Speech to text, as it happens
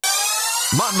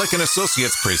Montlick and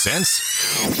Associates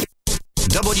presents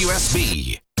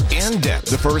WSB in depth.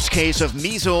 The first case of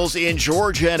measles in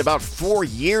Georgia in about 4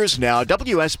 years now.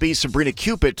 WSB's Sabrina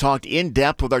Cupid talked in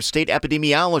depth with our state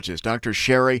epidemiologist, Dr.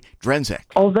 Cherie Drensek.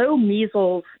 Although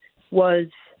measles was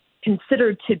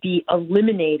considered to be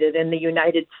eliminated in the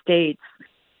United States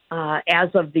as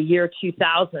of the year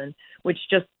 2000, which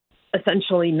just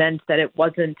essentially meant that it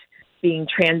wasn't being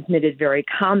transmitted very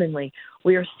commonly,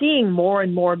 we are seeing more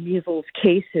and more measles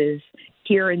cases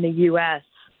here in the U.S.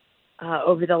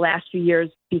 Over the last few years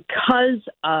because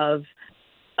of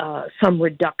some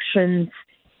reductions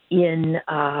in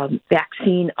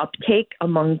vaccine uptake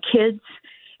among kids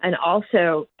and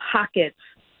also pockets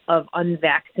of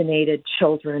unvaccinated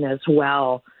children as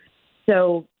well.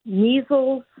 So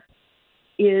measles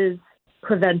is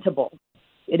preventable.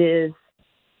 It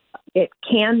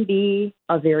can be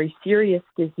a very serious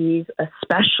disease,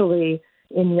 especially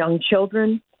in young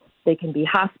children. They can be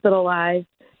hospitalized.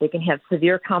 They can have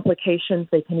severe complications.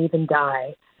 They can even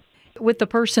die. With the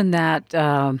person that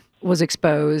was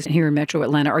exposed here in Metro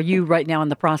Atlanta, are you right now in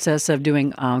the process of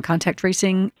doing contact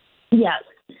tracing? Yes.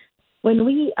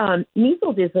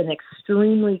 Measles is an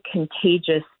extremely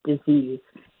contagious disease.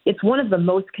 It's one of the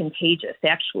most contagious,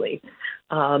 actually.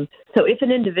 So if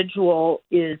an individual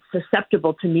is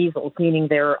susceptible to measles, meaning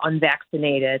they're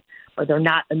unvaccinated or they're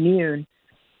not immune,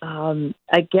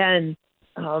 90%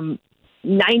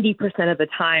 of the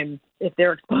time, if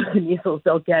they're exposed to measles,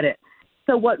 they'll get it.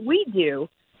 So what we do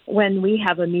when we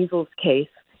have a measles case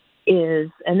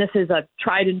is, and this is a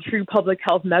tried and true public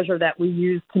health measure that we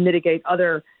use to mitigate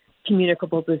other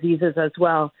communicable diseases as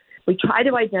well, we try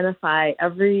to identify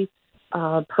every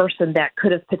person that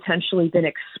could have potentially been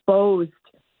exposed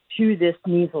to this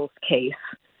measles case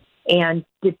and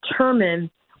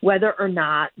determine whether or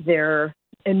not they're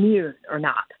immune or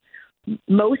not.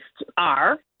 Most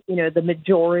are, the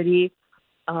majority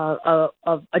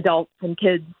of adults and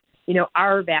kids,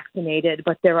 are vaccinated,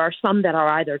 but there are some that are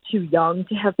either too young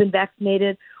to have been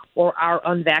vaccinated or are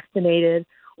unvaccinated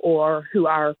or who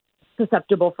are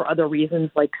susceptible for other reasons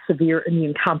like severe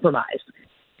immune compromise.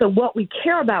 So what we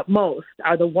care about most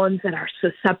are the ones that are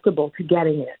susceptible to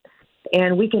getting it.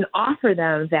 And we can offer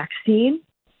them vaccine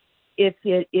if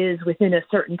it is within a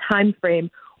certain time frame,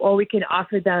 or we can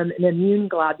offer them an immune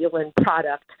globulin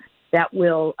product that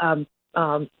will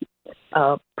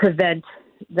prevent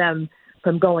them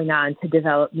from going on to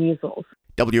develop measles.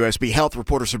 WSB Health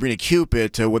reporter Sabrina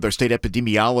Cupid with our state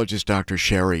epidemiologist, Dr.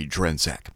 Cherie Drensek.